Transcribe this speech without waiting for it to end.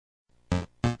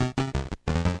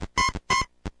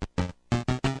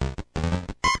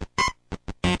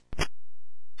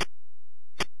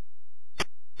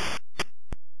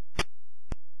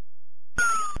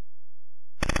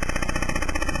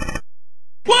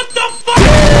What the fuck?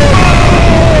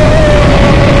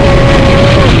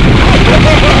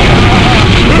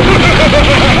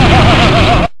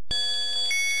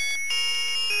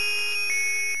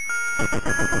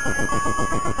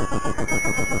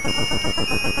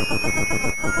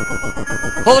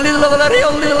 Only love Larry,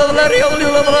 only love Larry, only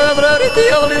love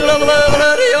Larry, only love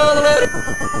Larry, only Larry.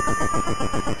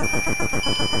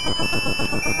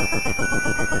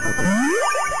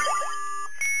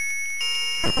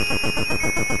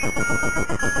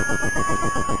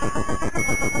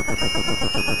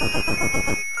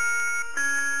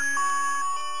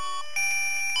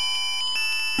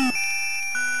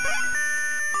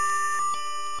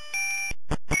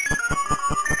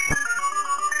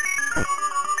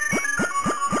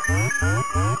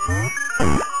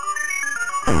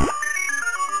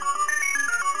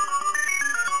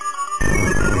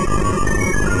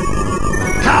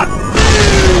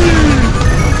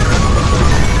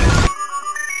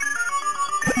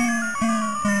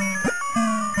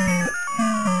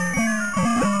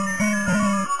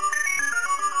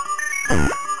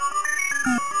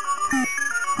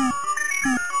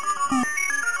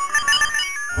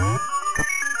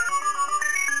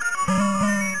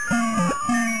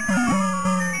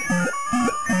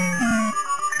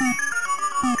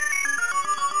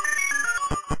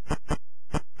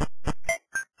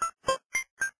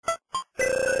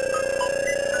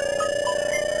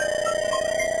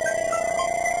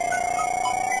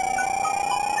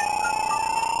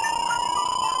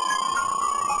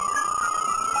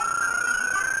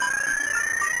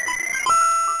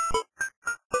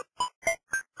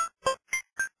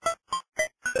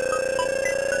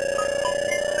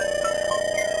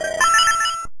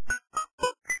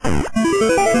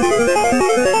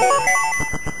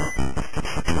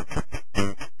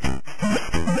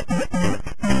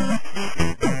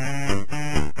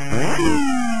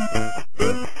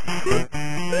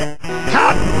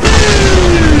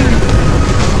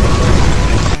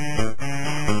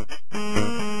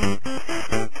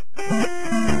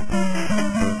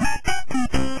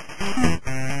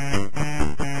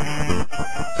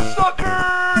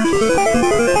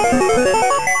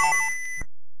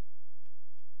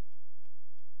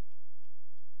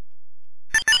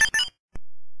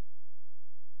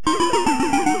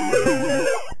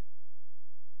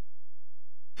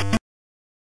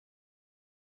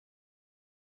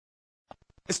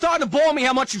 It's starting to bore me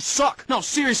how much you suck. No,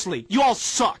 seriously, you all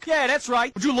suck. Yeah, that's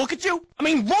right. Would you look at you? I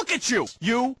mean, look at you!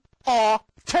 You are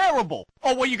terrible.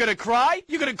 Oh, what, you gonna cry?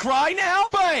 You gonna cry now?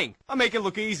 Bang! I'll make it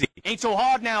look easy. Ain't so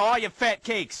hard now, are you, fat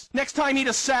cakes? Next time, eat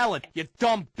a salad, you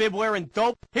dumb bib-wearing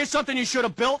dope. Here's something you should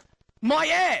have built. My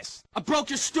ass! I broke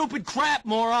your stupid crap,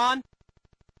 moron!